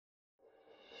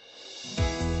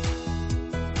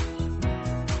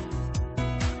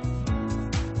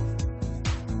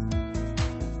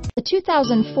The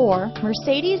 2004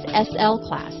 Mercedes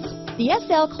SL-Class. The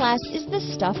SL-Class is the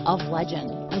stuff of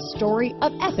legend, a story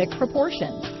of epic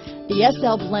proportions. The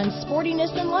SL blends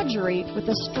sportiness and luxury with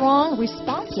a strong,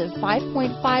 responsive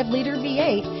 5.5-liter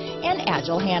V8 and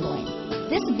agile handling.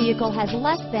 This vehicle has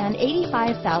less than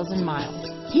 85,000 miles.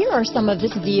 Here are some of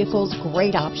this vehicle's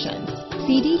great options: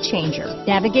 CD changer,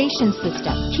 navigation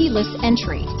system, keyless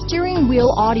entry, steering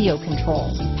wheel audio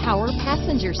controls, power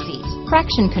passenger seat,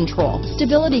 traction control,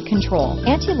 stability control,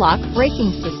 anti-lock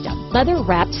braking system,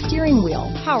 leather-wrapped steering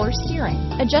wheel, power steering,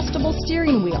 adjustable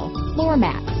steering wheel, floor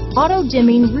mats,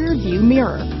 auto-dimming rear-view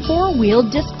mirror, four-wheel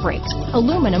disc brakes,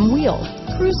 aluminum wheels,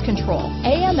 cruise control,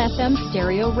 AM/FM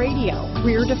stereo radio,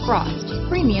 rear defrost,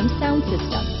 premium sound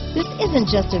system. This isn't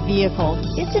just a vehicle,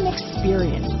 it's an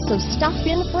experience. So stop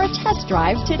in for a test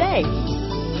drive today.